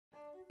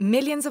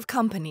Millions of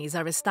companies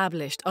are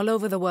established all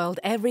over the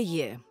world every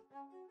year.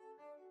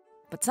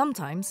 But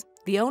sometimes,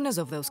 the owners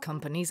of those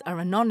companies are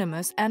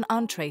anonymous and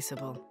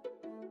untraceable.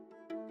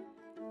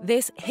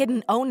 This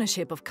hidden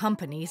ownership of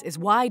companies is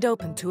wide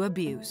open to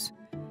abuse.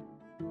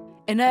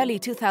 In early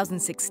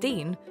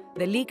 2016,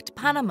 the leaked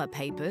Panama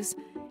Papers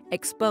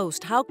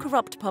exposed how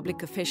corrupt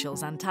public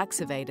officials and tax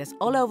evaders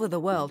all over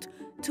the world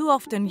too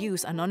often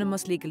use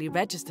anonymous legally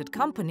registered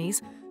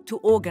companies to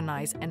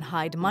organize and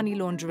hide money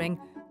laundering,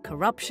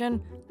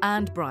 corruption,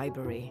 and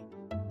bribery.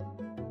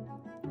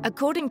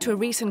 According to a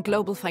recent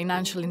Global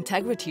Financial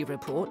Integrity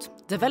report,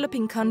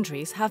 developing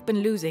countries have been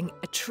losing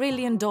 $1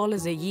 trillion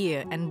a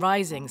year and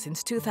rising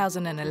since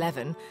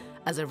 2011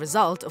 as a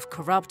result of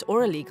corrupt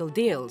or illegal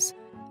deals,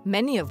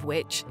 many of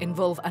which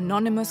involve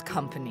anonymous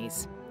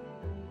companies.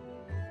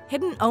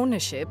 Hidden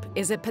ownership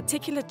is a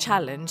particular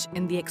challenge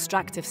in the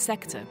extractive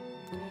sector.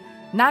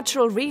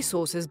 Natural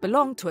resources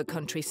belong to a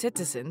country's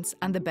citizens,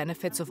 and the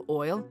benefits of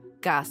oil,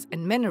 gas,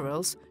 and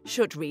minerals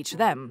should reach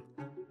them.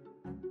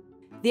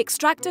 The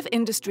Extractive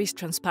Industries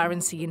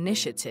Transparency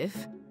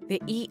Initiative, the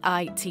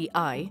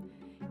EITI,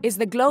 is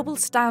the global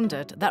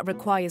standard that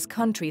requires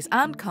countries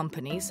and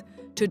companies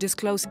to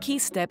disclose key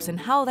steps in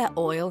how their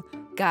oil,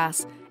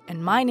 gas,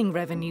 and mining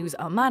revenues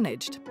are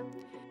managed.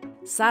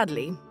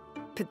 Sadly,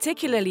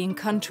 particularly in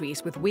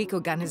countries with weak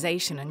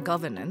organization and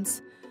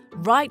governance,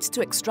 rights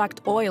to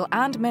extract oil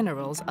and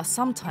minerals are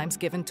sometimes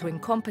given to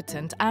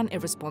incompetent and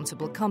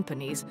irresponsible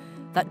companies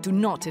that do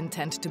not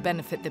intend to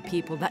benefit the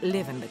people that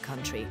live in the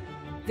country.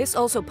 This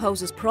also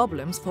poses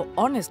problems for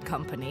honest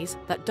companies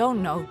that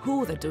don't know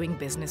who they're doing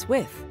business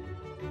with.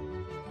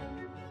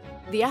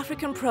 The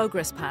African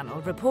Progress Panel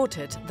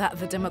reported that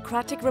the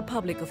Democratic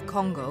Republic of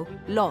Congo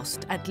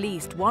lost at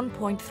least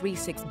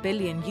 $1.36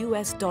 billion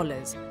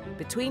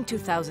between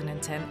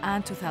 2010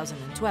 and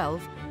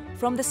 2012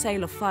 from the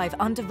sale of 5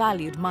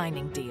 undervalued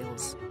mining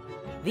deals.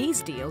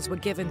 These deals were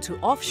given to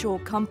offshore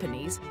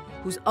companies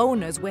whose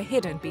owners were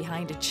hidden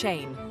behind a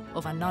chain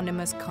of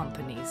anonymous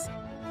companies.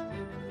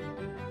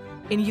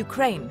 In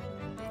Ukraine,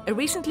 a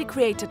recently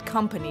created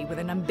company with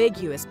an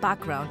ambiguous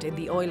background in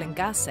the oil and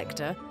gas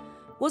sector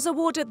was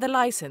awarded the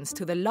license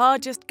to the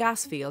largest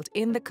gas field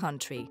in the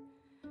country.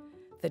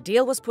 The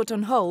deal was put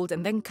on hold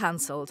and then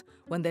cancelled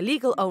when the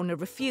legal owner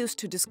refused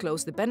to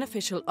disclose the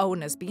beneficial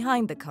owners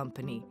behind the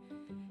company,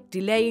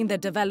 delaying the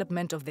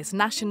development of this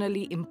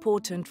nationally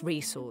important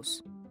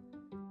resource.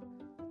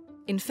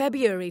 In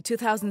February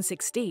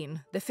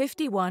 2016, the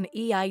 51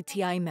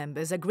 EITI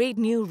members agreed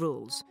new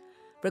rules,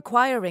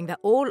 requiring that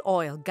all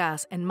oil,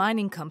 gas, and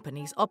mining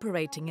companies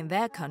operating in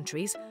their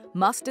countries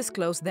must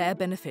disclose their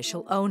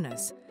beneficial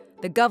owners.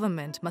 The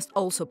government must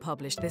also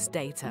publish this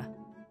data.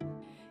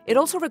 It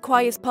also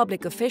requires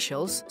public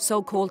officials,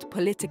 so-called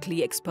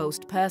politically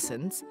exposed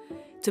persons,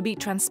 to be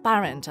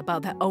transparent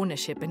about their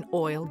ownership in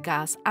oil,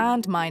 gas,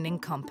 and mining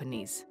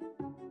companies.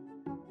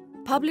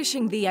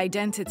 Publishing the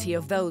identity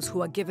of those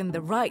who are given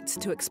the right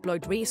to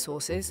exploit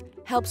resources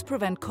helps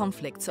prevent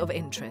conflicts of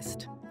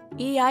interest.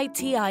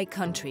 EITI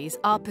countries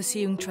are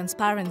pursuing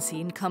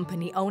transparency in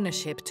company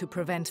ownership to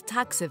prevent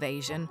tax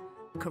evasion,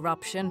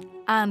 corruption,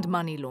 and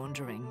money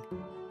laundering.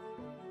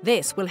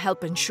 This will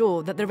help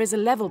ensure that there is a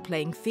level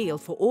playing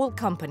field for all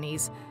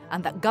companies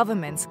and that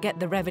governments get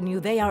the revenue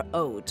they are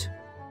owed.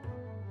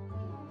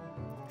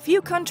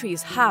 Few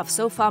countries have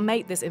so far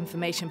made this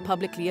information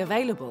publicly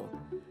available,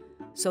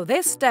 so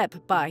this step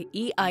by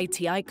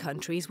EITI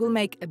countries will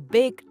make a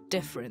big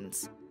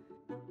difference.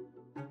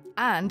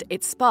 And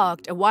it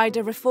sparked a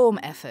wider reform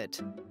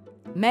effort.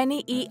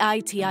 Many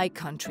EITI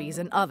countries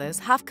and others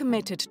have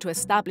committed to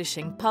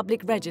establishing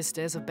public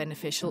registers of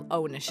beneficial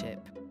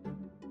ownership.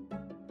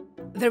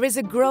 There is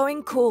a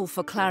growing call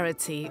for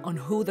clarity on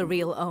who the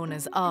real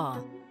owners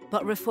are,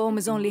 but reform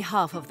is only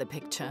half of the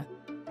picture.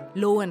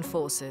 Law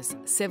enforcers,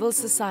 civil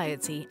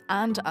society,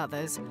 and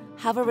others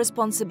have a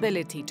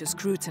responsibility to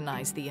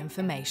scrutinize the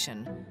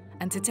information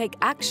and to take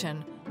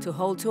action to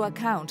hold to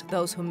account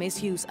those who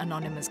misuse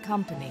anonymous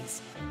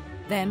companies.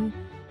 Then,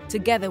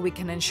 together we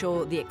can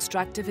ensure the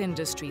extractive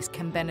industries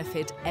can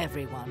benefit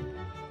everyone.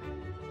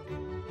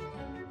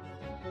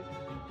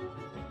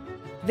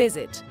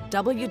 Visit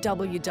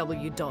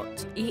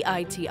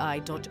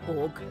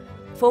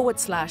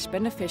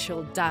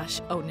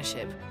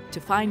www.eiti.org/beneficial-ownership to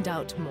find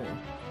out more.